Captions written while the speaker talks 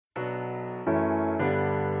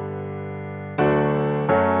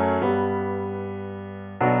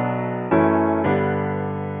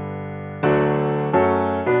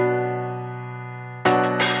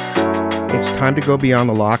time to go beyond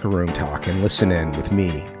the locker room talk and listen in with me,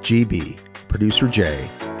 GB, producer Jay,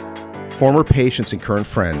 former patients and current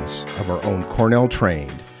friends of our own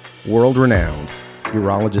Cornell-trained, world-renowned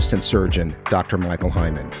urologist and surgeon, Dr. Michael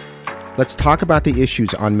Hyman. Let's talk about the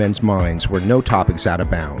issues on men's minds where no topic's out of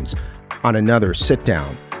bounds on another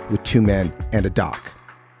sit-down with two men and a doc.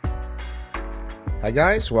 Hi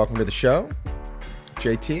guys, welcome to the show.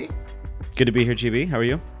 JT. Good to be here, GB. How are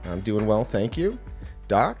you? I'm doing well, thank you.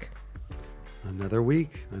 Doc. Another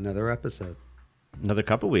week, another episode. Another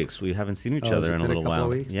couple weeks. We haven't seen each other in a little while.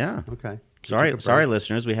 Weeks? Yeah. Okay. Sorry,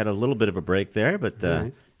 listeners. We had a little bit of a break there, but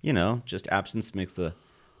right. you know, just absence makes the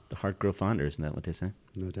heart grow fonder. Isn't that what they say?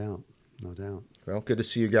 No doubt. No doubt. Well, good to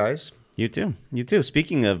see you guys. You too. You too.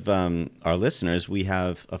 Speaking of our listeners, we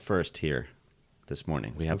have a first here this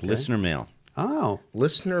morning. We have listener mail. Oh.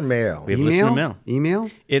 Listener mail. We have listener mail. Email?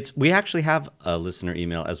 We actually have a listener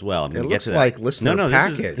email as well. I'm It going to get looks to that. like listener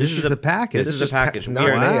package. This is a package. This is a package. not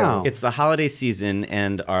We are- mail. It's the holiday season,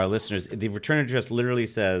 and our listeners, the return address literally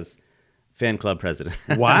says fan club president.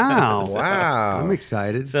 Wow. Wow. I'm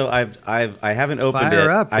excited. So I haven't opened Fire it.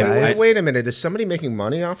 up, I- guys. I- Wait a minute. Is somebody making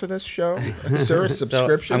money off of this show? Is there a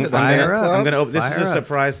subscription I'm to the gonna- fan Fire up. club? I'm gonna. This is Fire a up.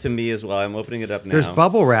 surprise to me as well. I'm opening it up now. There's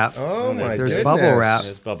bubble wrap. Oh my There's goodness. bubble wrap.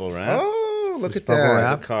 There's bubble wrap. Oh, look There's at bubble that.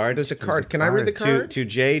 wrap. There's a card. There's a There's card. a Can I read the card. card? To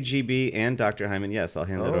Jay, GB, and Dr. Hyman. Yes, I'll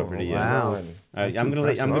hand it over to you. wow. man. I'm That's gonna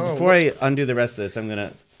let. impressive. Before I undo the rest of this, I'm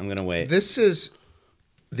gonna wait. This is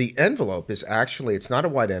the envelope is actually it's not a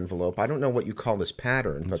white envelope. I don't know what you call this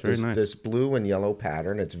pattern, but very this nice. this blue and yellow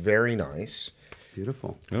pattern. It's very nice.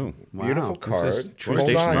 Beautiful. Oh, Wow. Beautiful This is card. true Hold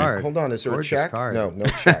on. stationery. Card. Hold on. Is there Gorgeous a check? card. No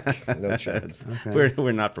check. No check. Okay.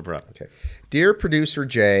 we're not for profit. Okay. Dear producer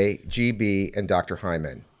Jay, GB, and Dr.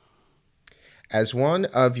 Hyman, as one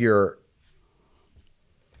of your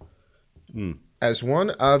Hmm.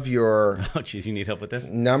 Oh, geez, you need help with this?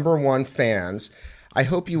 number one fans, I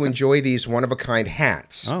hope you enjoy these one-of-a-kind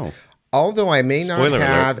hats. Oh, Although I may not Spoiler alert.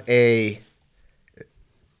 have a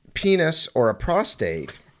penis or a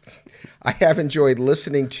prostate, I have enjoyed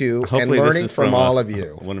listening to hopefully and this learning is from all of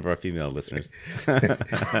you. One of our female listeners.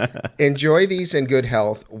 Enjoy these in good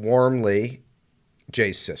health. Warmly,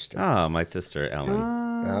 Jay's sister. Oh, my sister Ellen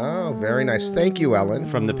Oh, very nice. Thank you, Ellen.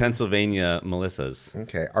 from the Pennsylvania Melissas.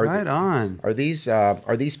 Okay. Right on. Are these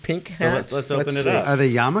pink So hats? let's open it see. up. Are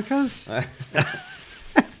they yarmulkes?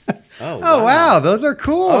 Oh, Wow. Those are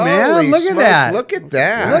cool, man. Holy Look at smokes, that. Look at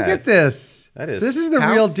that. Look at this. That is- This is the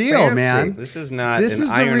How real deal, fancy. man. This is not This an is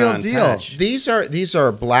the iron real on deal. patch. These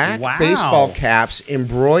are black Wow. baseball caps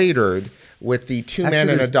embroidered with the two men Actually, and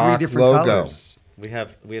a there's three doc different logo. colors. We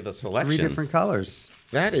have a selection. Three different colors.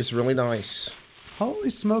 That is really nice. Holy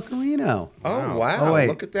smokerino. Oh, Wow. wow. Oh, wait.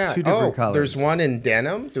 Look at that. Two different colors. There's one in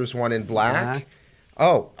denim. There's one in black. Black.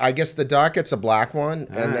 Oh, I guess the doc gets a black one,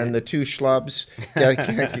 and then right. the two schlubs get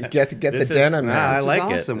the This is- denim. nah, man. I This is like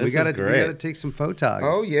it. awesome. This we is gotta great. take some photos.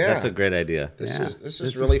 Oh yeah, That's a great idea. This Yeah. is This is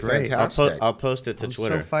is really great. fantastic. I'll post it to I'm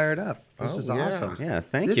Twitter. so fired up. This Oh, is yeah. awesome. Yeah,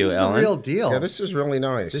 thank This you, is Ellen. the real deal. Yeah, this is really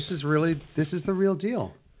nice. This is the real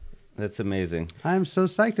deal. That's amazing. I'm so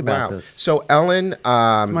psyched about wow. this. So Ellen, It's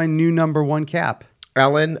my new number one cap. I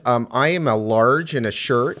am a large in a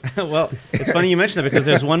shirt. Well, it's funny you mentioned that because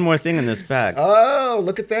there's one more thing in this bag. Oh,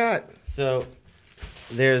 look at that. So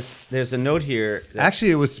there's a note here. that-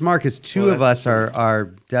 Actually, it was smart because two Well, of us are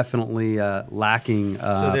definitely lacking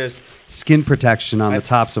so there's. skin protection on the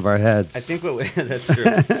tops of our heads. I think that's true.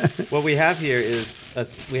 What we have here is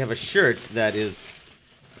we have a shirt that is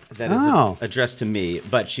Oh. addressed to me,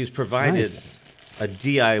 but she's provided Nice. a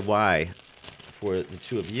DIY for the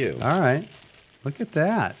two of you. All right. Look at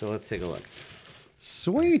that. So let's take a look.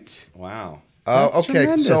 Sweet. Wow. Oh, That's okay.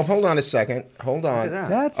 So tremendous. hold on a second. Hold on. Look at that.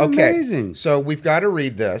 That's Okay. amazing. So we've got to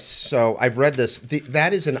read this. So I've read this.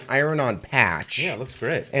 That is an iron-on patch. Yeah, it looks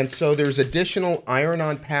great. And so there's additional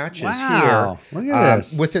iron-on patches Wow. here. Look at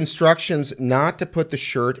this. With instructions not to put the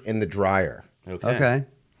shirt in the dryer. Okay.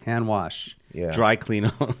 Hand wash. Yeah. Dry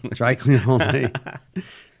clean only. Dry clean only.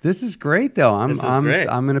 This is great though. I'm This is great.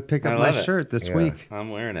 I'm gonna pick I up my love it. shirt this Yeah. week. I'm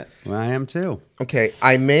wearing it. Well, I am too. Okay.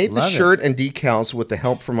 I made the Love it. shirt and decals with the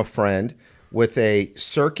help from a friend with a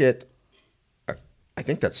circuit. I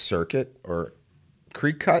think that's circuit or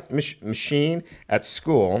creed cut machine at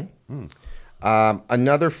school.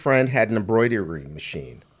 Another friend had an embroidery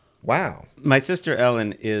machine. Wow. My sister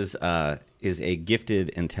Ellen is a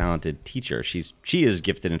gifted and talented teacher. She is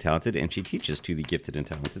gifted and talented, and she teaches to the gifted and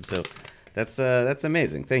talented. So that's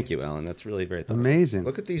amazing. Thank you, Ellen. That's really very thoughtful. Amazing.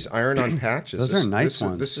 Look at these iron-on patches. Those are nice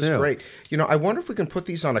ones, This is too. great. You know, I wonder if we can put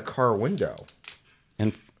these on a car window.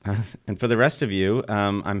 And And for the rest of you,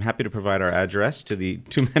 I'm happy to provide our address to the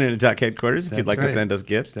 2 Men in a Duck headquarters if you'd That's like to right. send us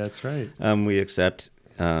gifts. That's right. We accept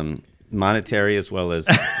monetary as well as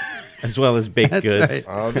baked That's goods. right.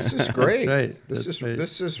 Oh, this is great. right. This That's is right.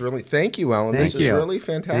 this is really. Thank you, Ellen. Thank This you. is really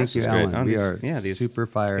Thank fantastic. you, Great. Alan. Oh, We these- are yeah, these- super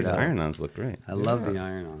fired These up. iron-ons look great. I love the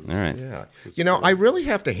iron-ons. All right. Yeah. It's You know, cool. I really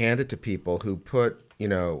have to hand it to people who put,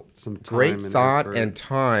 Some time great and thought effort. and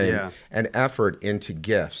time Yeah. and effort into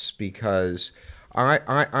gifts, because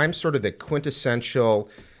I'm sort of the quintessential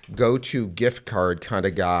go-to gift card kind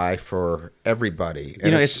of guy for everybody.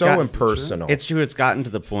 And it's so impersonal. It's true. It's gotten to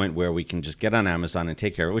the point where we can just get on Amazon and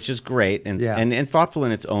take care of it, which is great and Yeah. and thoughtful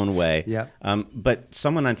in its own way. Yeah. But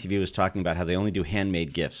someone on TV was talking about how they only do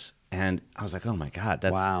handmade gifts. And I was like, oh, my God,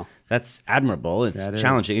 Wow. that's admirable. It's That is.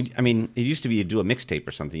 challenging. I mean, it used to be you do a mixtape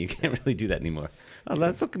or something. You can't really do that anymore. Oh,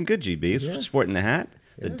 that's looking good, GB. He's sporting the hat.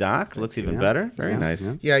 The doc looks even better. Very Yeah. nice.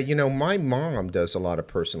 Yeah. Yeah, my mom does a lot of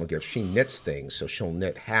personal gifts. She knits things, so she'll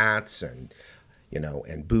knit hats and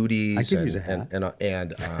and booties. I could and, use a hat. and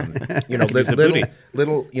use a booty.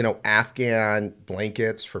 little Afghan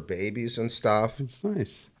blankets for babies and stuff. It's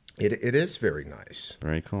nice. It is very nice.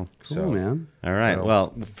 Very cool. Cool, So- man. All right.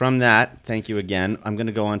 Well, from that, thank you again. I'm going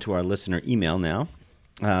to go on to our listener email now.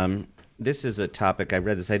 This is a topic. I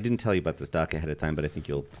read this. I didn't tell you about this doc ahead of time, but I think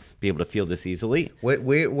you'll be able to feel this easily.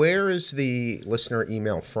 Where is the listener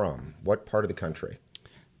email from? What part of the country?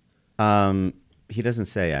 He doesn't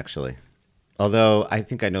say, actually. Although I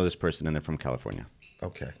think I know this person, and they're from California.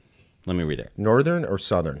 Okay. Let me read it. Northern or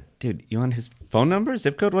southern? Dude, you want his phone number,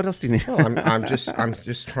 zip code? What else do you need? Well, I'm just I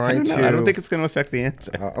trying don't know. to. I don't think it's going to affect the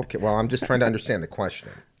answer. Okay. Well, I'm just trying to understand the question.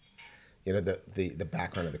 The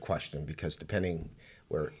background of the question, because depending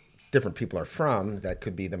where different people are from, that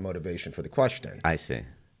could be the motivation for the question. I see.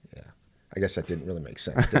 Yeah. I guess that didn't really make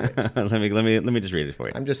sense, did it? let me just read it for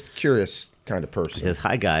you. I'm just curious kind of person. It says,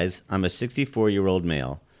 "Hi guys, I'm a 64-year-old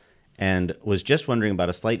male and was just wondering about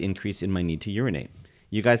a slight increase in my need to urinate.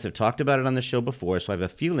 You guys have talked about it on the show before, so I have a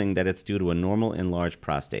feeling that it's due to a normal enlarged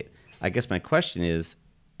prostate. I guess my question is,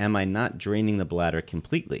 am I not draining the bladder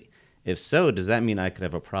completely? If so, does that mean I could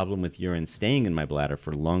have a problem with urine staying in my bladder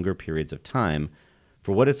for longer periods of time?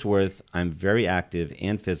 For what it's worth, I'm very active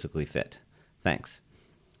and physically fit. Thanks."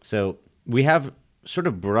 So we have sort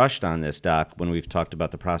of brushed on this, Doc, when we've talked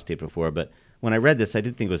about the prostate before, but when I read this, I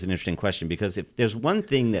did think it was an interesting question, because if there's one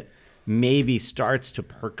thing that maybe starts to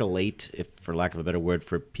percolate, if for lack of a better word,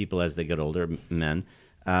 for people as they get older, men,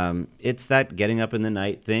 it's that getting up in the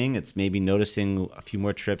night thing. It's maybe noticing a few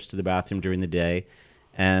more trips to the bathroom during the day.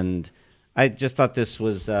 And I just thought this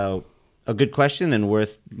was a good question and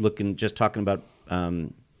worth talking about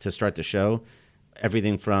to start the show.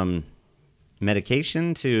 Everything from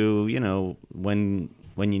medication to, when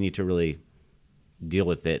you need to really deal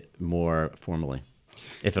with it more formally,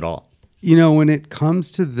 if at all. When it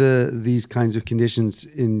comes to these kinds of conditions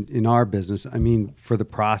in our business, I mean, for the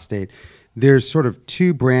prostate, there's sort of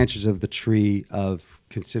two branches of the tree of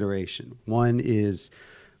consideration. One is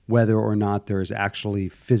whether or not there is actually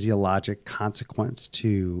physiologic consequence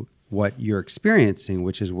to what you're experiencing,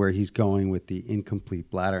 which is where he's going with the incomplete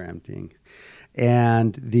bladder emptying.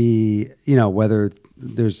 And whether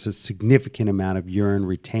there's a significant amount of urine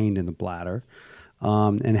retained in the bladder.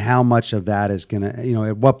 And how much of that is going to,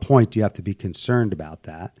 at what point do you have to be concerned about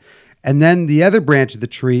that? And then the other branch of the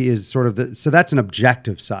tree is sort of so that's an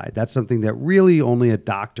objective side. That's something that really only a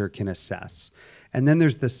doctor can assess. And then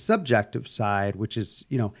there's the subjective side, which is,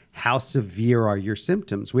 how severe are your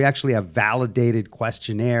symptoms? We actually have validated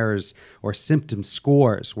questionnaires or symptom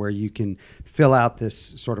scores where you can fill out this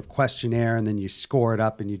sort of questionnaire and then you score it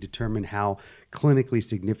up and you determine how clinically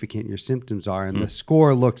significant your symptoms are. And the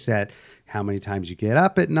score looks at how many times you get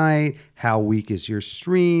up at night, how weak is your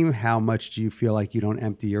stream, how much do you feel like you don't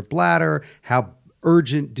empty your bladder, how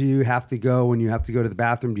urgent do you have to go when you have to go to the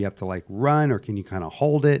bathroom? Do you have to run, or can you kind of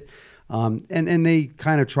hold it? And they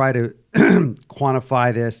kind of try to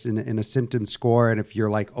quantify this in a symptom score. And if you're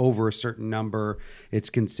over a certain number, it's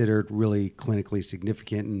considered really clinically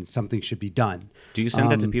significant and something should be done. Do you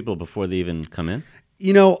send that to people before they even come in?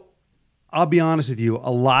 I'll be honest with you.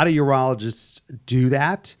 A lot of urologists do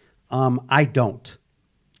that. I don't.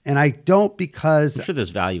 And I don't because I'm sure there's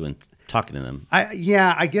value in talking to them.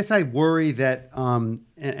 I guess I worry that,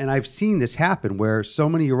 and I've seen this happen where so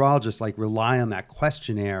many urologists rely on that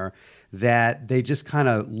questionnaire that they just kind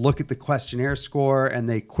of look at the questionnaire score and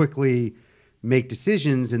they quickly make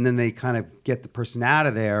decisions, and then they kind of get the person out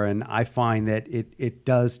of there. And I find that it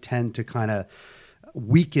does tend to kind of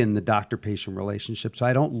weaken the doctor-patient relationship. So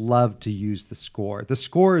I don't love to use the score. The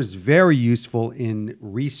score is very useful in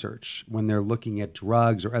research when they're looking at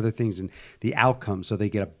drugs or other things and the outcome. So they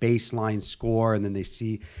get a baseline score and then they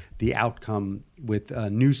see the outcome with a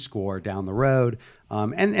new score down the road.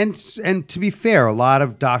 And to be fair, a lot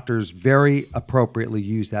of doctors very appropriately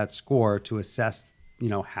use that score to assess,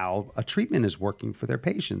 how a treatment is working for their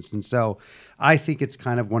patients. And so I think it's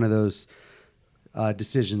kind of one of those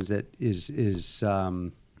decisions that is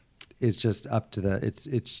just up to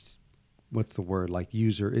it's what's the word, like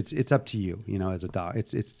user. It's up to you, as a doc.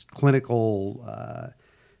 It's clinical.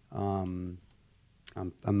 I'm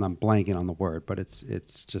blanking on the word, but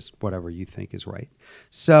it's just whatever you think is right.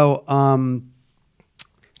 So,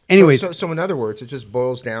 anyways, so in other words, it just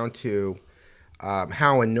boils down to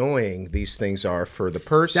how annoying these things are for the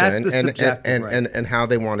person, and how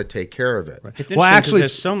they want to take care of it. Right. It's interesting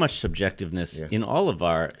there's so much subjectiveness in all of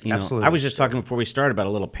our. Absolutely. I was just talking before we started about a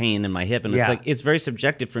little pain in my hip, and it's very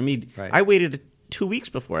subjective for me. Right. I waited 2 weeks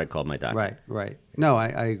before I called my doctor. Right. No, I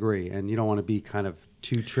agree, and you don't want to be kind of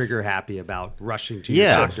too trigger happy about rushing to your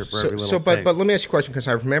doctor for every little thing. But let me ask you a question, because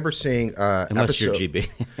I remember seeing unless you're GB.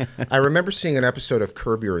 I remember seeing an episode of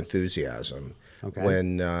Curb Your Enthusiasm. Okay.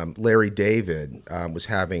 When Larry David was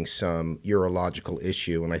having some urological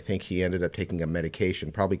issue, and I think he ended up taking a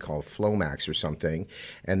medication, probably called Flomax or something,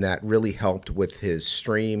 and that really helped with his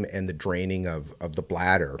stream and the draining of the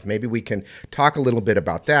bladder. Maybe we can talk a little bit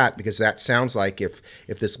about that, because that sounds like if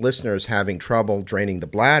this listener is having trouble draining the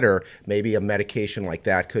bladder, maybe a medication like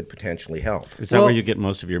that could potentially help. Is that where you get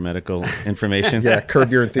most of your medical information? Yeah,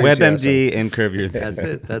 Curb Your Enthusiasm. WebMD and Curb Your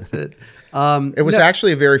Enthusiasm. That's it. It was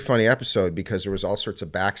actually a very funny episode because there was all sorts of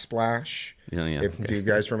backsplash. Yeah. Do you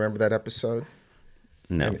guys remember that episode?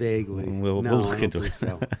 No, vaguely. We'll look into it.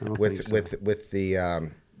 With the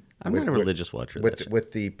I'm not a religious watcher.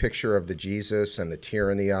 With the picture of the Jesus and the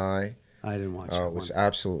tear in the eye. I didn't watch it. Oh, it was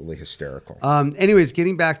absolutely hysterical. Anyways,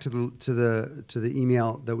 getting back to the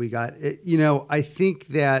email that we got, I think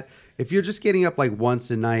that if you're just getting up like once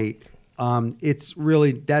a night.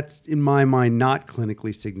 That's in my mind not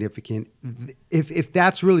clinically significant if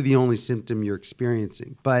that's really the only symptom you're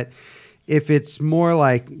experiencing. But if it's more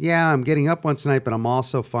like, I'm getting up once a night, but I'm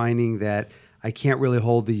also finding that I can't really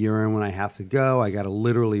hold the urine when I have to go. I got to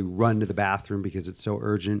literally run to the bathroom because it's so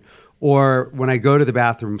urgent. Or when I go to the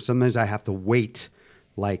bathroom, sometimes I have to wait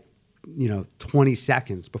like 20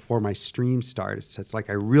 seconds before my stream starts. It's like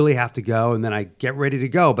I really have to go, and then I get ready to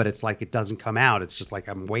go, but it's like it doesn't come out. It's just like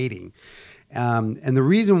I'm waiting. And the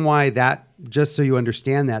reason why that, just so you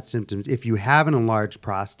understand that symptoms, if you have an enlarged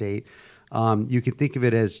prostate, you can think of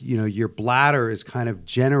it as, your bladder is kind of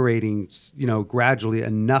generating, gradually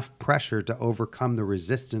enough pressure to overcome the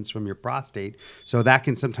resistance from your prostate. So that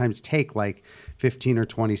can sometimes take like 15 or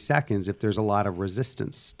 20 seconds if there's a lot of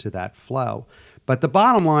resistance to that flow. But the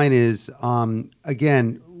bottom line is,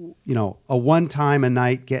 again, a one time a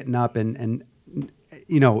night getting up and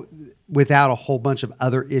without a whole bunch of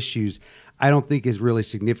other issues, I don't think is really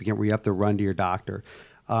significant where you have to run to your doctor.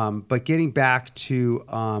 But getting back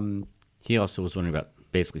to... he also was wondering about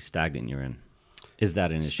basically stagnant urine. Is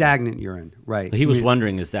that an issue? Stagnant urine, right. He was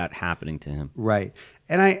wondering, is that happening to him? Right.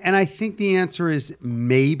 And I think the answer is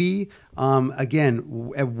maybe.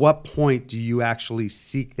 Again, at what point do you actually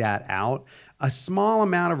seek that out? A small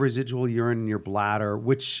amount of residual urine in your bladder,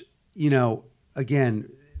 which, again,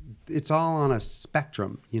 it's all on a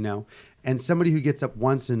spectrum, and somebody who gets up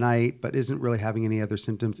once a night but isn't really having any other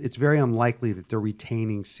symptoms, it's very unlikely that they're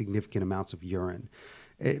retaining significant amounts of urine.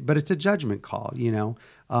 But it's a judgment call,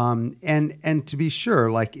 and to be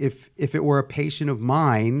sure, like if it were a patient of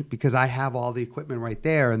mine, because I have all the equipment right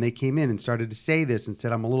there, and they came in and started to say this and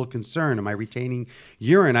said, I'm a little concerned, am I retaining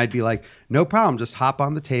urine? I'd be like, no problem, just hop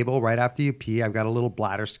on the table right after you pee. I've got a little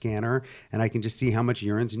bladder scanner, and I can just see how much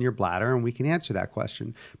urine's in your bladder, and we can answer that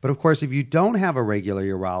question. But of course, if you don't have a regular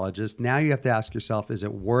urologist, now you have to ask yourself, is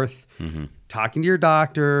it worth talking to your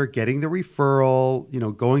doctor, getting the referral,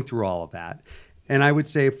 going through all of that? And I would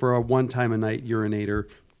say for a one-time-a-night urinator,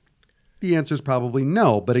 the answer is probably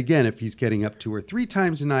no. But again, if he's getting up 2 or 3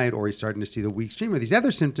 times a night, or he's starting to see the weak stream or these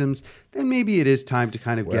other symptoms, then maybe it is time to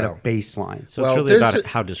kind of get a baseline. So it's really about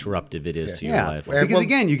how disruptive it is to your life. Because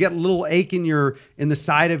again, you get a little ache in the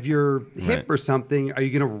side of your hip or something. Are you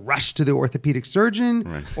going to rush to the orthopedic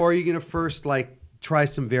surgeon, or are you going to first try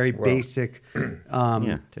some very basic,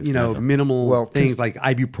 minimal things like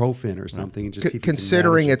ibuprofen or something, and just see if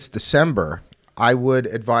considering it's December? I would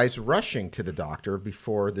advise rushing to the doctor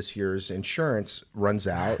before this year's insurance runs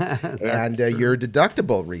out and your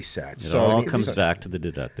deductible resets. It all comes back to the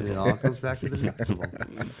deductible. It all comes back to the deductible.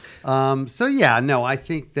 I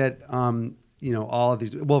think that, all of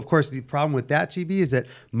these. Well, of course, the problem with that, GB, is that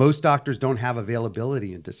most doctors don't have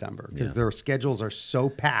availability in December because their schedules are so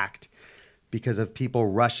packed because of people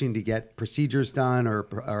rushing to get procedures done or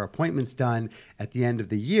appointments done at the end of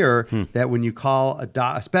the year, that when you call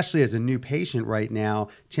especially as a new patient right now,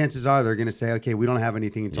 chances are they're going to say, okay, we don't have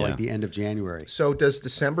anything until like the end of January. So does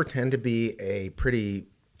December tend to be a pretty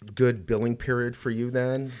good billing period for you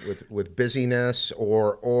then, with busyness,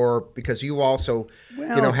 or because you also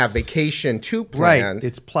have vacation too planned? Right,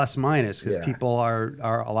 it's plus minus because people are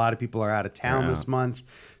a lot of people are out of town this month.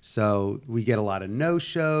 So we get a lot of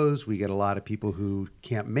no-shows. We get a lot of people who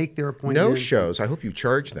can't make their appointments. No-shows? I hope you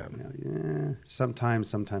charge them.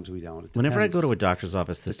 Sometimes we don't. Whenever I go to a doctor's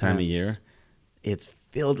office this time of year, it's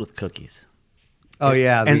filled with cookies. Oh,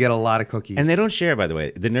 yeah. They get a lot of cookies. And they don't share, by the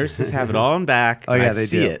way. The nurses have it all in back. Oh, yeah, they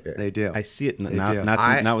do. It. They do. I see it.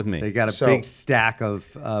 Not with me. They got a big stack of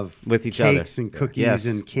with each cakes other. And cookies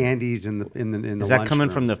and candies in the Is that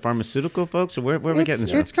coming from the pharmaceutical folks, or where are we getting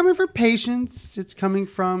this from? It's coming from patients. It's coming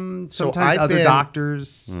from sometimes other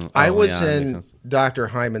doctors. I was in Dr.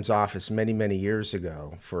 Hyman's office many, many years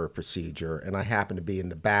ago for a procedure, and I happened to be in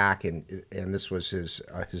the back, and this was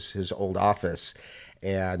his old office.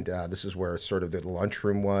 And this is where sort of the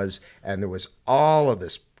lunchroom was, and there was all of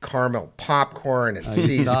this caramel popcorn and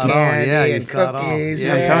See's candy and cookies.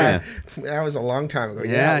 Yeah, I'm telling you. That was a long time ago.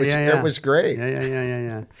 It was great.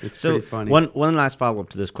 Yeah. It's so pretty funny. One last follow-up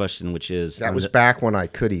to this question, which is... That was back when I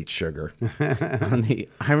could eat sugar.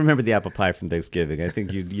 I remember the apple pie from Thanksgiving. I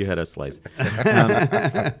think you had a slice.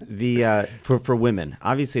 For women,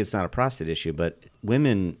 obviously it's not a prostate issue, but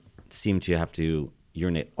women seem to have to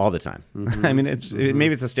urinate all the time. I mean,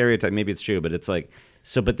 maybe it's a stereotype, maybe it's true, but it's like,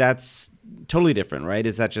 but that's totally different, right?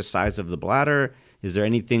 Is that just size of the bladder? Is there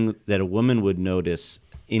anything that a woman would notice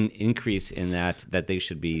increase in that they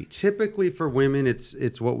should be? Typically for women,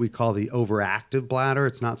 it's what we call the overactive bladder.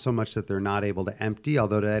 It's not so much that they're not able to empty,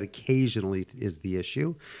 although that occasionally is the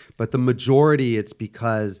issue. But the majority, it's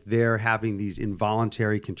because they're having these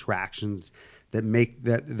involuntary contractions that make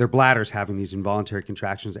that their bladder's having these involuntary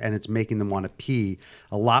contractions, and it's making them want to pee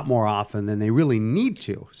a lot more often than they really need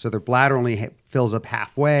to. So their bladder only fills up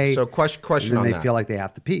halfway. So question and on they feel like they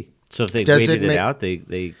have to pee. So if they waited it out, they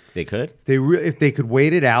could? If they could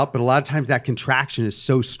wait it out, but a lot of times that contraction is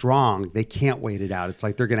so strong, they can't wait it out. It's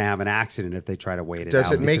like they're going to have an accident if they try to wait it out.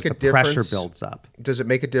 Does it make a difference? The pressure builds up. Does it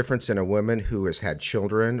make a difference in a woman who has had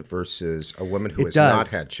children versus a woman who has not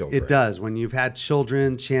had children? It does. When you've had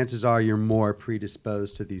children, chances are you're more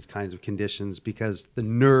predisposed to these kinds of conditions because the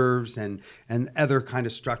nerves and other kind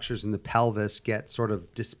of structures in the pelvis get sort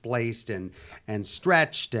of displaced and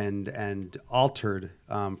stretched and altered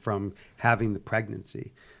from having the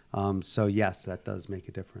pregnancy. So yes, that does make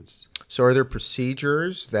a difference. So are there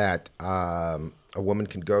procedures that a woman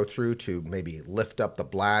can go through to maybe lift up the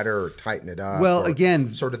bladder or tighten it up? Well,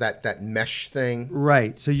 again, sort of that mesh thing.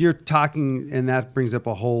 Right. So you're talking, and that brings up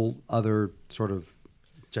a whole other sort of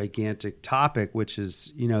gigantic topic, which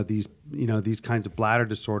is, these kinds of bladder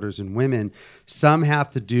disorders in women. Some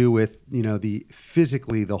have to do with,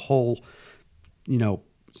 the whole,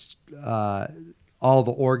 all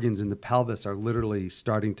the organs in the pelvis are literally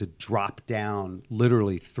starting to drop down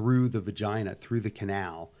literally through the vagina, through the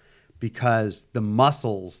canal, because the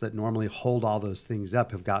muscles that normally hold all those things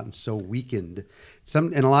up have gotten so weakened.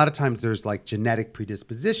 And a lot of times there's like genetic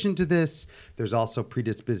predisposition to this. There's also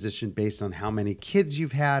predisposition based on how many kids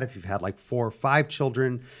you've had. If you've had like 4 or 5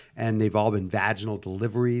 children and they've all been vaginal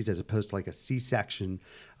deliveries as opposed to like a C-section,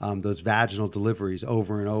 those vaginal deliveries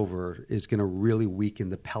over and over is going to really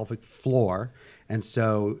weaken the pelvic floor. And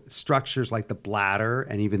so structures like the bladder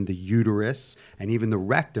and even the uterus and even the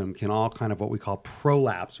rectum can all kind of what we call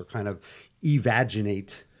prolapse or kind of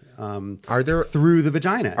evaginate through the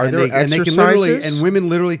vagina. Are there exercises? And they can literally, and women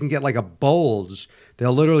literally can get like a bulge.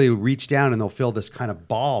 They'll literally reach down and they'll feel this kind of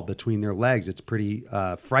ball between their legs. It's pretty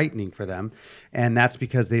frightening for them. And that's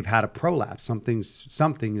because they've had a prolapse. Something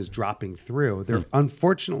is dropping through.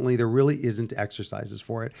 Unfortunately, there really isn't exercises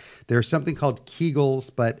for it. There's something called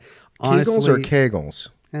Kegels, but honestly, Kegels or Kegels?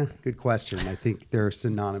 Good question. I think they're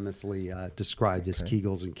synonymously described as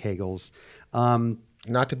Kegels and Kegels.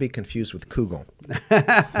 Not to be confused with Kugel.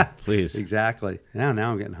 Please. Exactly. Now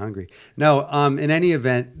I'm getting hungry. No, in any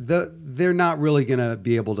event, they're not really going to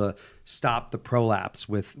be able to stop the prolapse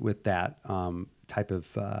with that type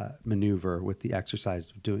of maneuver with the exercise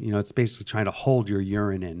of doing. It's basically trying to hold your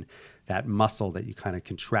urine in that muscle that you kind of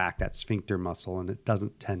contract, that sphincter muscle, and it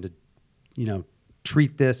doesn't tend to,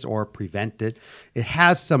 treat this or prevent it. It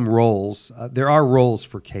has some roles. There are roles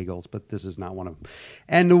for Kegels, but this is not one of them.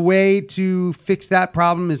 And the way to fix that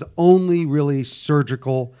problem is only really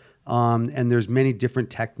surgical And there's many different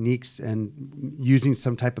techniques, and using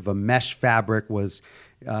some type of a mesh fabric was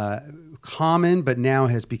common, but now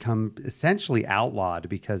has become essentially outlawed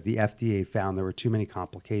because the FDA found there were too many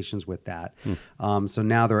complications with that. So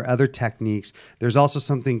now there are other techniques. There's also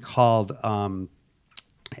something called oh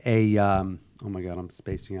my God, I'm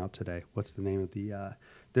spacing out today. What's the name of the...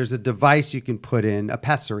 there's a device you can put in, a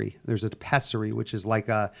pessary. There's a pessary, which is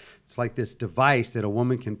it's like this device that a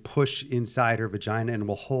woman can push inside her vagina and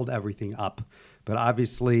will hold everything up. But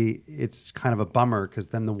obviously, it's kind of a bummer because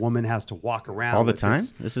then the woman has to walk around all the with time.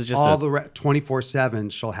 This is just all the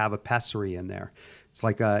 24/7. She'll have a pessary in there. It's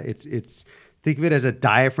like it's think of it as a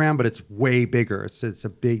diaphragm, but it's way bigger. It's a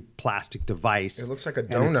big plastic device. It looks like a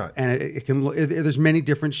donut, and it can. There's many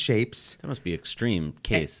different shapes. That must be extreme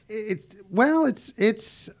case.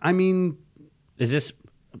 I mean, is this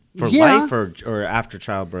for life or after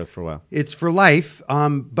childbirth for a while? It's for life,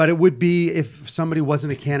 but it would be if somebody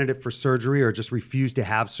wasn't a candidate for surgery or just refused to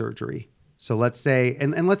have surgery. So let's say,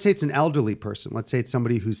 and let's say it's an elderly person. Let's say it's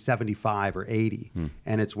somebody who's 75 or 80,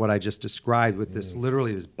 and it's what I just described with this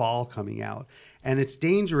literally this ball coming out. And it's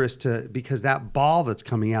dangerous because that ball that's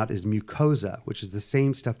coming out is mucosa, which is the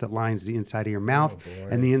same stuff that lines the inside of your mouth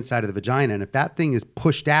and the inside of the vagina. And if that thing is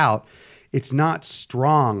pushed out, it's not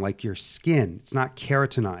strong like your skin. It's not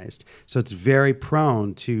keratinized. So it's very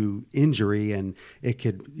prone to injury, and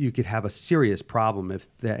you could have a serious problem if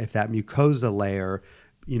that mucosa layer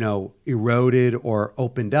eroded or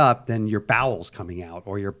opened up, then your bowel's coming out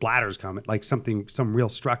or your bladder's coming, like some real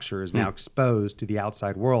structure is now exposed to the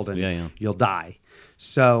outside world, and you'll die.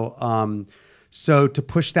 So to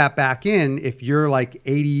push that back in, if you're like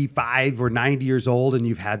 85 or 90 years old and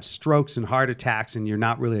you've had strokes and heart attacks and you're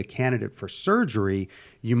not really a candidate for surgery,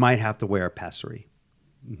 you might have to wear a pessary.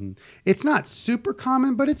 It's not super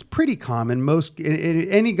common, but it's pretty common.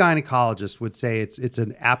 Any gynecologist would say it's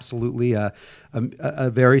an absolutely a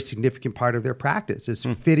very significant part of their practice is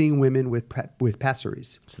fitting women with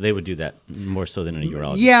pessaries. So they would do that more so than a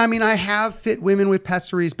urologist. Yeah, I mean, I have fit women with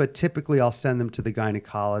pessaries, but typically I'll send them to the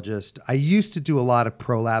gynecologist. I used to do a lot of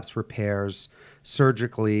prolapse repairs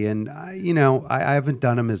surgically, and I haven't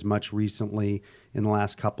done them as much recently in the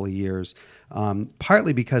last couple of years,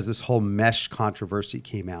 partly because this whole mesh controversy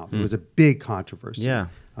came out. It was a big controversy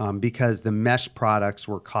because the mesh products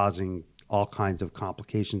were causing all kinds of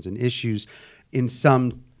complications and issues in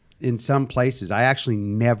some places. I actually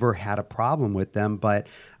never had a problem with them, but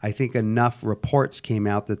I think enough reports came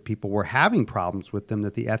out that people were having problems with them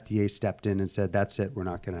that the FDA stepped in and said, that's it, we're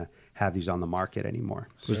not going to have these on the market anymore.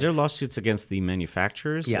 Was there lawsuits against the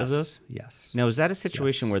manufacturers of this? Yes. Now, is that a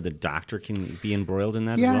situation where the doctor can be embroiled in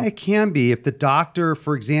that as Yeah, well? it can be. If the doctor,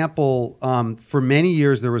 for example, for many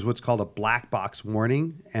years there was what's called a black box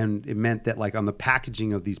warning, and it meant that like on the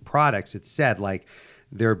packaging of these products, it said like,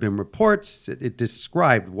 there have been reports, it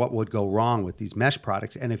described what would go wrong with these mesh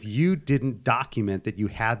products. And if you didn't document that you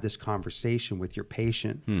had this conversation with your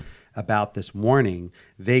patient about this warning,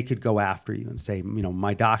 they could go after you and say,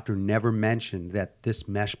 my doctor never mentioned that this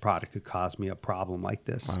mesh product could cause me a problem like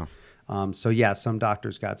this. Wow. So yeah, some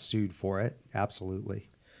doctors got sued for it. Absolutely.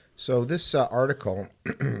 So this article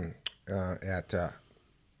at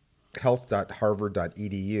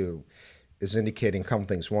health.harvard.edu is indicating a couple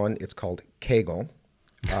things. One, it's called Kegel.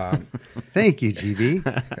 Thank you,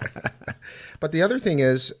 GB. But the other thing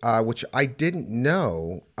is, which I didn't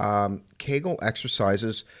know, Kegel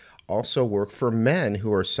exercises also work for men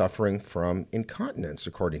who are suffering from incontinence,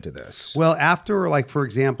 according to this. Well, after, like, for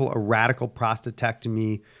example, a radical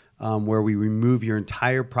prostatectomy where we remove your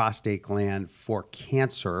entire prostate gland for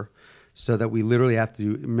cancer, so that we literally have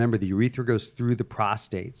to remember the urethra goes through the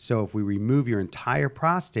prostate. So if we remove your entire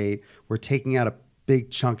prostate, we're taking out a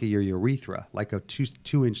big chunk of your urethra, like a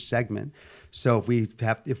 2-inch segment. So if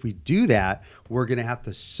we do that, we're going to have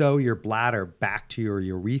to sew your bladder back to your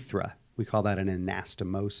urethra. We call that an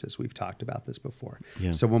anastomosis. We've talked about this before.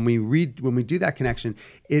 Yeah. So when we do that connection,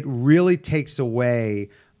 it really takes away.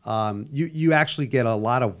 You actually get a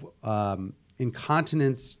lot of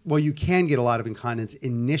incontinence. Well, you can get a lot of incontinence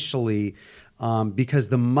initially because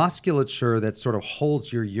the musculature that sort of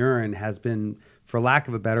holds your urine has been, for lack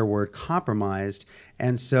of a better word, compromised.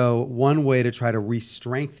 And so one way to try to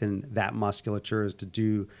re-strengthen that musculature is to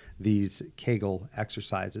do these Kegel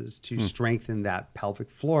exercises to strengthen that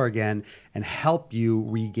pelvic floor again and help you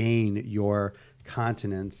regain your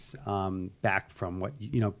continence back from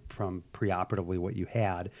from preoperatively what you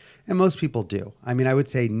had. And most people do. I mean, I would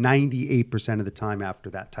say 98% of the time after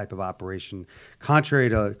that type of operation, contrary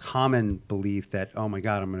to common belief that, oh my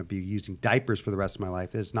God, I'm going to be using diapers for the rest of my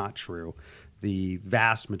life, is not true. the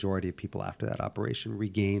vast majority of people after that operation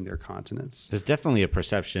regain their continence. There's definitely a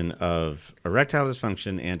perception of erectile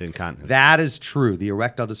dysfunction and incontinence. That is true. The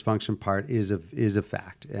erectile dysfunction part is a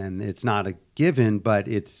fact, and it's not a given, but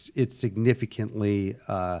it's significantly,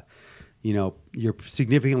 you're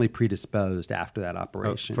significantly predisposed after that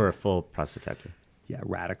operation. For a full prostatectomy. Yeah,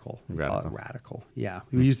 radical. We Radical. call it radical. Yeah,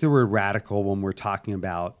 we use the word radical when we're talking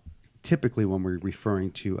about, typically when we're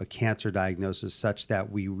referring to a cancer diagnosis, such that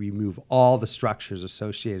we remove all the structures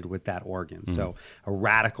associated with that organ. So a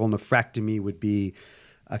radical nephrectomy would be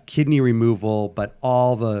a kidney removal, but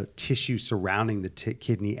all the tissue surrounding the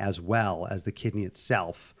kidney as well as the kidney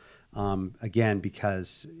itself. Again,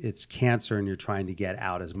 because it's cancer and you're trying to get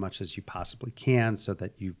out as much as you possibly can so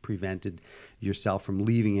that you've prevented yourself from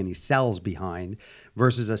leaving any cells behind,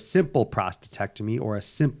 versus a simple prostatectomy or a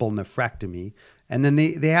simple nephrectomy. And then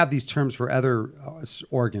they have these terms for other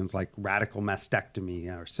organs like radical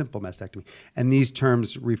mastectomy or simple mastectomy. And these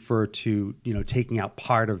terms refer to, taking out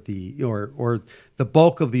part of or the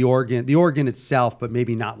bulk of the organ itself, but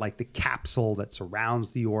maybe not like the capsule that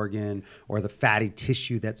surrounds the organ or the fatty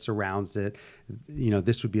tissue that surrounds it.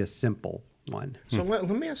 This would be a simple one. So let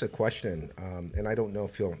me ask a question, and I don't know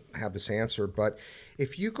if you'll have this answer, but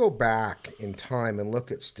if you go back in time and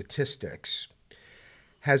look at statistics,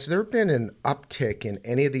 has there been an uptick in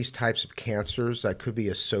any of these types of cancers that could be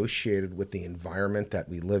associated with the environment that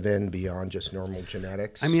we live in beyond just normal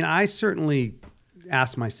genetics? I mean, I certainly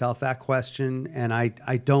asked myself that question, and I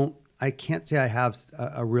can't say I have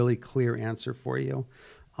a really clear answer for you.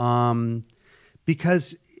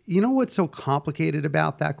 Because what's so complicated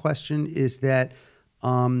about that question is that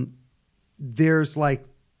there's like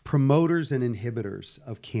promoters and inhibitors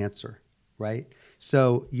of cancer, right?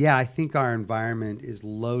 So yeah, I think our environment is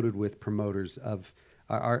loaded with promoters of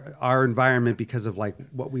our environment because of like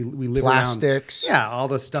what we live plastics, around. Yeah, all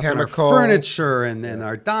the stuff chemical, in our furniture and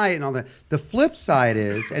our diet and all that. The flip side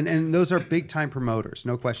is, and those are big time promoters,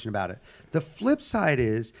 no question about it. The flip side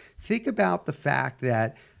is, think about the fact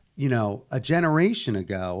that, a generation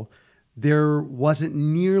ago, there wasn't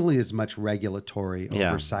nearly as much regulatory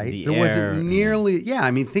oversight. There wasn't nearly,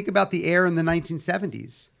 think about the air in the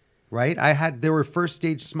 1970s. Right, there were first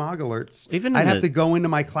stage smog alerts. I'd have to go into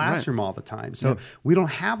my classroom all the time. So we don't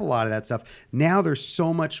have a lot of that stuff now. There's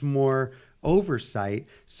so much more oversight.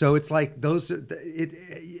 So it's like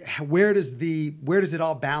where does it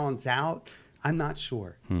all balance out? I'm not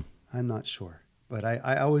sure. I'm not sure. But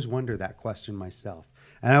I always wonder that question myself,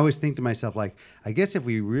 and I always think to myself, like, I guess if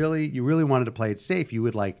you really wanted to play it safe, you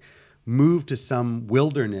would move to some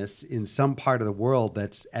wilderness in some part of the world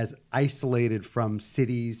that's as isolated from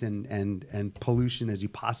cities and pollution as you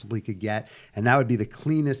possibly could get. And that would be the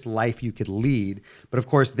cleanest life you could lead. But of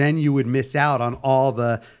course, then you would miss out on all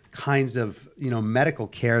the kinds of, medical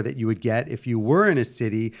care that you would get if you were in a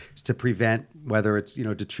city to prevent, whether it's,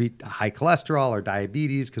 to treat high cholesterol or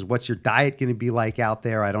diabetes, because what's your diet going to be like out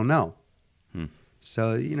there? I don't know.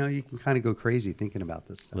 So, you can kind of go crazy thinking about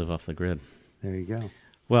this stuff. Live off the grid. There you go.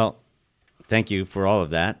 Well, thank you for all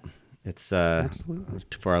of that. It's Absolutely.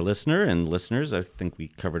 For our listeners, I think we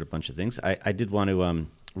covered a bunch of things. I did want to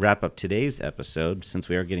wrap up today's episode, since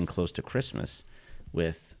we are getting close to Christmas,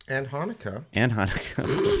 with and Hanukkah,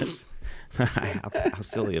 of course. How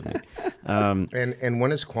silly of me. And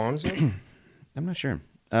when is Kwanzaa? I'm not sure,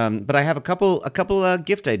 but I have a couple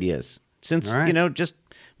gift ideas. Since just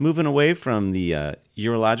moving away from the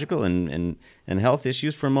urological and health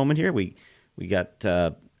issues for a moment here, we got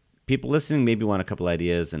people listening maybe want a couple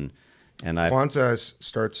ideas, and Kwanzaa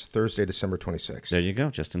starts Thursday, December 26th. There you go,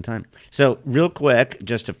 just in time. So real quick,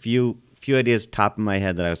 just a few ideas top of my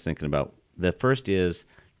head that I was thinking about. The first is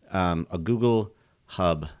a Google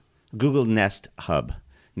Nest Hub.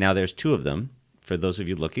 Now there's two of them. For those of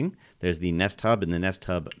you looking, there's the Nest Hub and the Nest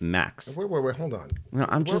Hub Max. Wait, hold on. No,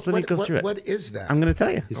 let me go through it. What is that? I'm going to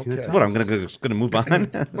tell you. I'm going to move on.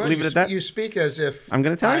 Leave it at that. You speak as if I'm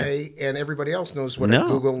going to tell you, and everybody else knows what a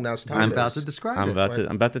Google Nest Hub is. I'm about to describe it.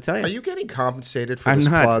 I'm about to tell you. Are you getting compensated for I'm this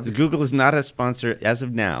not. plug? Google is not a sponsor as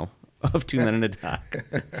of now of 2 Men in a Doc,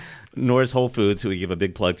 nor is Whole Foods, who we give a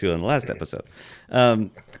big plug to in the last episode.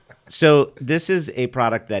 So this is a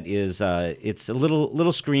product that is it's a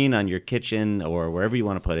little screen on your kitchen or wherever you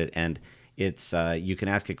want to put it, and it's you can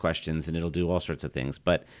ask it questions and it'll do all sorts of things.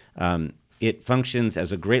 But it functions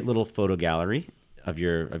as a great little photo gallery of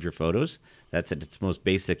your photos. That's at its most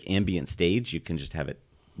basic ambient stage. You can just have it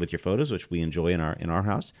with your photos, which we enjoy in our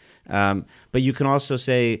house. But you can also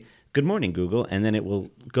say, "Good morning, Google," and then it will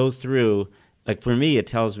go through Like for me, it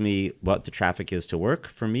tells me what the traffic is to work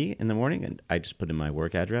for me in the morning, and I just put in my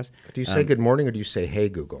work address. Do you say good morning or do you say hey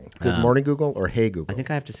Google? Good morning Google or hey Google? I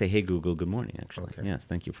think I have to say hey Google, good morning. Actually, Okay. yes,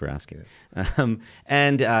 thank you for asking.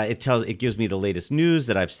 And it gives me the latest news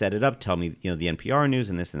that I've set it up. Tell me the NPR news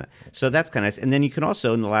and this and that. So that's kind of nice. And then you can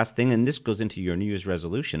also, and the last thing, and this goes into your New Year's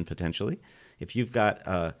resolution potentially, if you've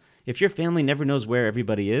got. If your family never knows where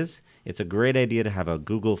everybody is, it's a great idea to have a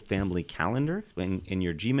Google Family Calendar in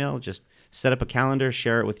your Gmail. Just set up a calendar,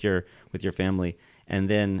 share it with your family, and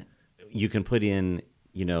then you can put in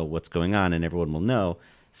what's going on, and everyone will know.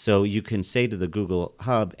 So you can say to the Google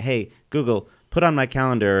Hub, "Hey Google, put on my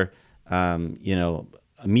calendar, a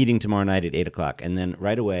meeting tomorrow night at 8:00," and then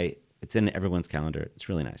right away it's in everyone's calendar. It's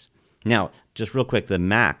really nice. Now, just real quick, the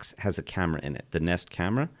Max has a camera in it, the Nest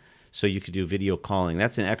camera. So you could do video calling.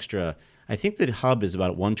 That's an extra. I think the Hub is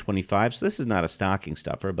about $125. So this is not a stocking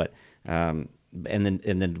stuffer, but and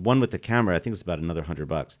then one with the camera, I think it's about another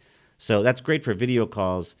 $100. So that's great for video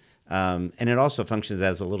calls, and it also functions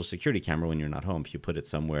as a little security camera when you're not home. If you put it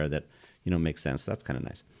somewhere that makes sense, that's kind of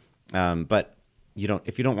nice. But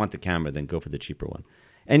if you don't want the camera, then go for the cheaper one.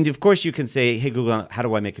 And of course, you can say, "Hey Google, how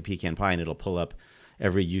do I make a pecan pie?" And it'll pull up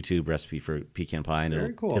every YouTube recipe for pecan pie, and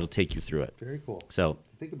it'll take you through it. Very cool. So.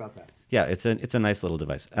 Think about that. Yeah, it's a nice little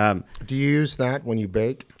device. Do you use that when you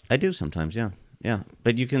bake? I do sometimes, yeah.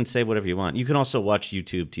 But you can say whatever you want. You can also watch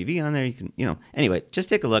YouTube TV on there. You can, Anyway, just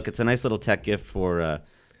take a look. It's a nice little tech gift for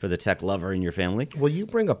the tech lover in your family. Will you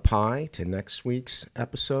bring a pie to next week's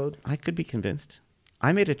episode? I could be convinced.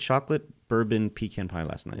 I made a chocolate bourbon pecan pie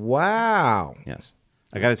last night. Wow. Yes,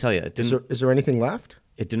 I got to tell you, it didn't. Is there anything left?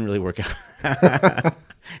 It didn't really work out.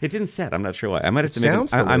 It didn't set. I'm not sure why. I might have to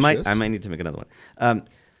make. I might need to make another one.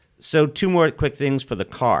 So 2 more quick things for the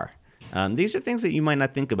car. These are things that you might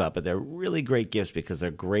not think about, but they're really great gifts because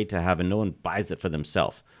they're great to have, and no one buys it for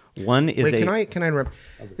themselves. One is Wait, can I interrupt?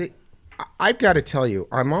 I've got to tell you,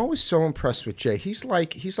 I'm always so impressed with Jay. He's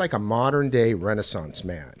like a modern day Renaissance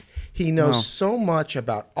man. He knows so much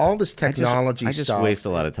about all this technology I just stuff. waste a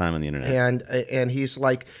lot of time on the internet. And he's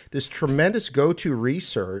like this tremendous go-to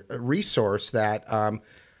resource that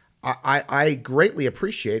I greatly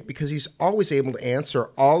appreciate because he's always able to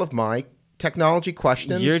answer all of my technology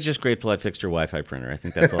questions. You're just grateful I fixed your Wi-Fi printer. I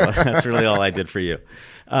think that's all. That's really all I did for you.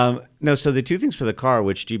 No, so the 2 things for the car,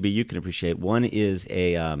 which GB you can appreciate. One is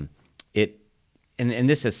and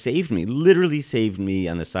this has literally saved me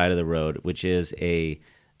on the side of the road, which is a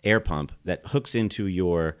air pump that hooks into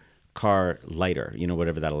your car lighter,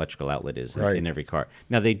 whatever that electrical outlet is in every car.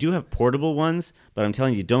 Now, they do have portable ones, but I'm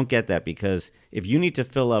telling you, don't get that because if you need to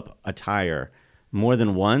fill up a tire more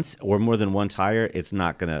than once or more than one tire,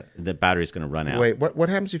 the battery's going to run out. Wait, what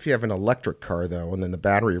happens if you have an electric car, though, and then the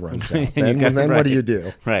battery runs out? Then what do you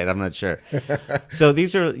do? Right, I'm not sure. So you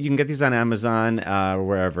can get these on Amazon or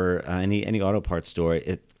wherever, any auto parts store.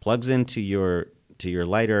 It plugs into your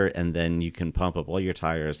lighter, and then you can pump up all your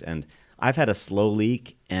tires. And I've had a slow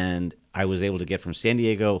leak, and I was able to get from San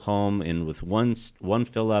Diego home in with one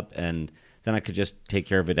fill up, and then I could just take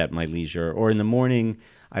care of it at my leisure. Or in the morning,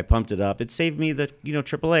 I pumped it up. It saved me the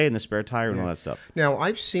AAA and the spare tire and all that stuff. Now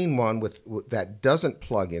I've seen one with that doesn't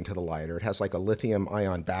plug into the lighter. It has like a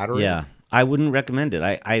lithium-ion battery. Yeah, I wouldn't recommend it.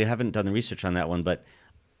 I haven't done the research on that one, but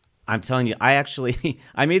I'm telling you, I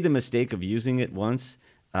made the mistake of using it once.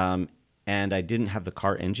 And I didn't have the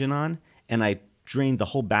car engine on, and I drained the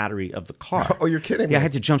whole battery of the car. Oh, you're kidding me. Yeah, I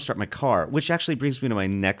had to jumpstart my car, which actually brings me to my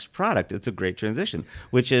next product. It's a great transition,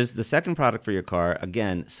 which is the second product for your car.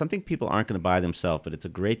 Again, something people aren't going to buy themselves, but it's a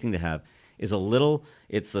great thing to have, is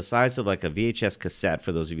it's the size of like a VHS cassette,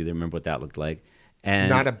 for those of you that remember what that looked like. And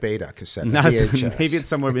not a beta cassette, VHS. Maybe it's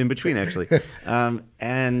somewhere in between, actually.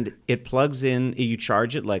 And it plugs in, you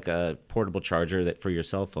charge it like a portable charger for your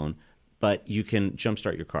cell phone, but you can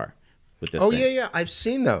jumpstart your car. With this thing. Yeah. I've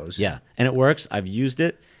seen those. Yeah, and it works. I've used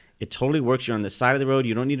it. It totally works. You're on the side of the road.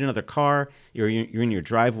 You don't need another car. You're in your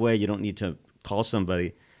driveway. You don't need to call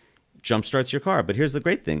somebody. Jump starts your car. But here's the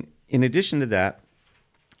great thing. In addition to that,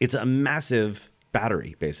 it's a massive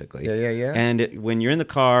battery, basically. Yeah. And when you're in the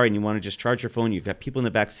car and you want to just charge your phone, you've got people in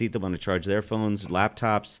the back seat that want to charge their phones,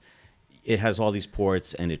 laptops. It has all these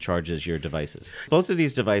ports, and it charges your devices. Both of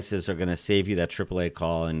these devices are going to save you that AAA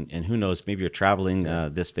call, and who knows, maybe you're traveling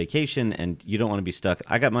this vacation, and you don't want to be stuck.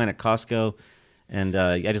 I got mine at Costco, and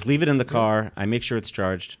I just leave it in the car. I make sure it's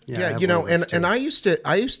charged. Yeah, and I used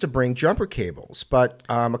to bring jumper cables, but a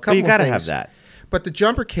couple of things. You got to have that. But the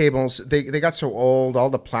jumper cables, they got so old,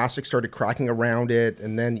 all the plastic started cracking around it,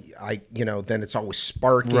 and then then it's always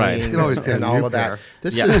sparking, right. You can always get and a all new of that.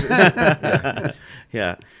 pair.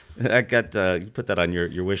 Yeah. I got you put that on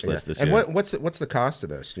your wish list this and year. what's the cost of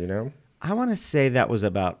this? Do you know? I want to say that was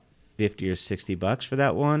about $50 or $60 for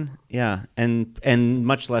that one. Yeah, and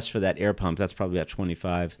much less for that air pump. That's probably about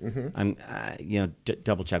 $25. I'm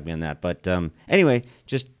double check me on that. But anyway,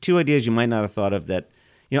 just two ideas you might not have thought of that.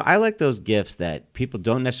 I like those gifts that people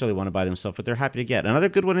don't necessarily want to buy themselves, but they're happy to get. Another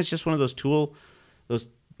good one is just one of those those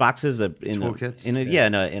boxes in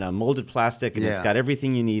a molded plastic, and it's got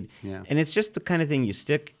everything you need. Yeah. And it's just the kind of thing you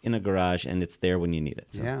stick in a garage, and it's there when you need it.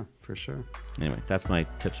 So. Yeah, for sure. Anyway, that's my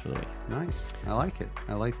tips for the week. Nice. I like it.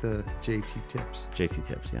 I like the JT tips. JT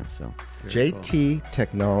tips, yeah. So JT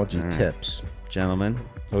Technology Tips. Gentlemen,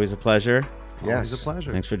 always a pleasure. Yes. Always a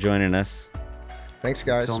pleasure. Thanks for joining us. Thanks,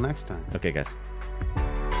 guys. Until next time. Okay, guys.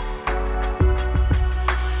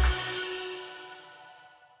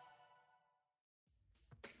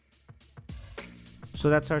 So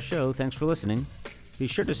that's our show. Thanks for listening. Be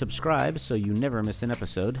sure to subscribe so you never miss an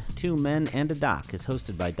episode. Two Men and a Doc is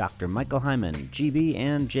hosted by Dr. Michael Hyman, GB,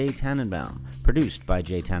 and Jay Tannenbaum. Produced by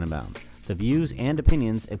Jay Tannenbaum. The views and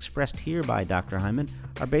opinions expressed here by Dr. Hyman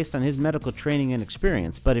are based on his medical training and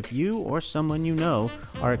experience, but if you or someone you know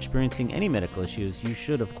are experiencing any medical issues, you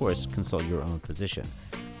should, of course, consult your own physician.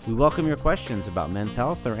 We welcome your questions about men's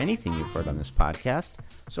health or anything you've heard on this podcast,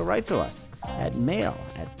 so write to us at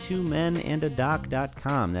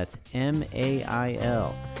mail@twomenandadoc.com. That's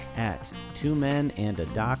MAIL at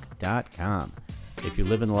twomenandadoc.com. If you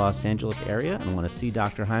live in the Los Angeles area and want to see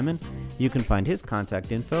Dr. Hyman, you can find his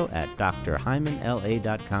contact info at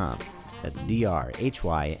drhymanla.com. That's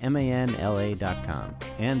drhymanla.com.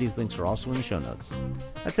 And these links are also in the show notes.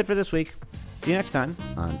 That's it for this week. See you next time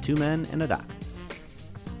on Two Men and a Doc.